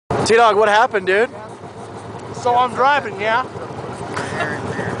T-Dog, what happened, dude? So I'm driving, yeah?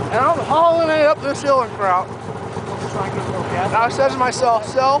 And I'm hauling it up this hill and crowd. And I said to myself,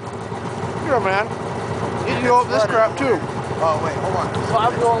 here man, you can go up this crap too. Oh wait, hold on. So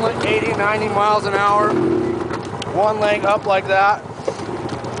I'm going like 80, 90 miles an hour, one leg up like that,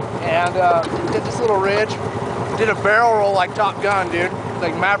 and did this little ridge, did a barrel roll like Top Gun, dude,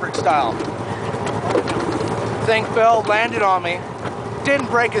 like Maverick style. Thing fell, landed on me, didn't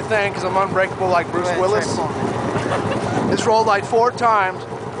break a thing because I'm unbreakable like Bruce Willis. It's rolled like 4 times,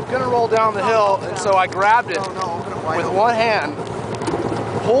 gonna roll down the hill, and so I grabbed it with one hand,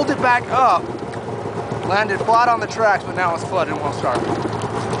 pulled it back up, landed flat on the tracks, but now it's flooded and won't start.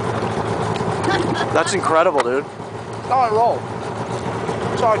 That's incredible, dude. That's how I roll.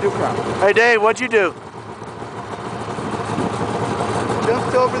 That's how I do crap. Hey, Dave, what'd you do?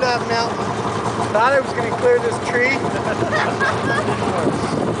 Jumped over that mountain. Thought I was going to clear this tree.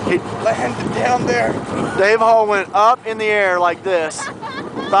 He landed down there. Dave Hall went up in the air like this.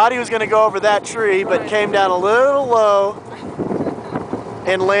 Thought he was going to go over that tree, but came down a little low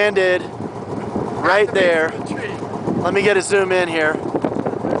and landed right there. Let me get a zoom in here.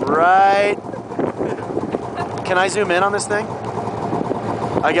 Right. Can I zoom in on this thing?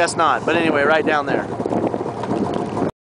 I guess not, but anyway, right down there.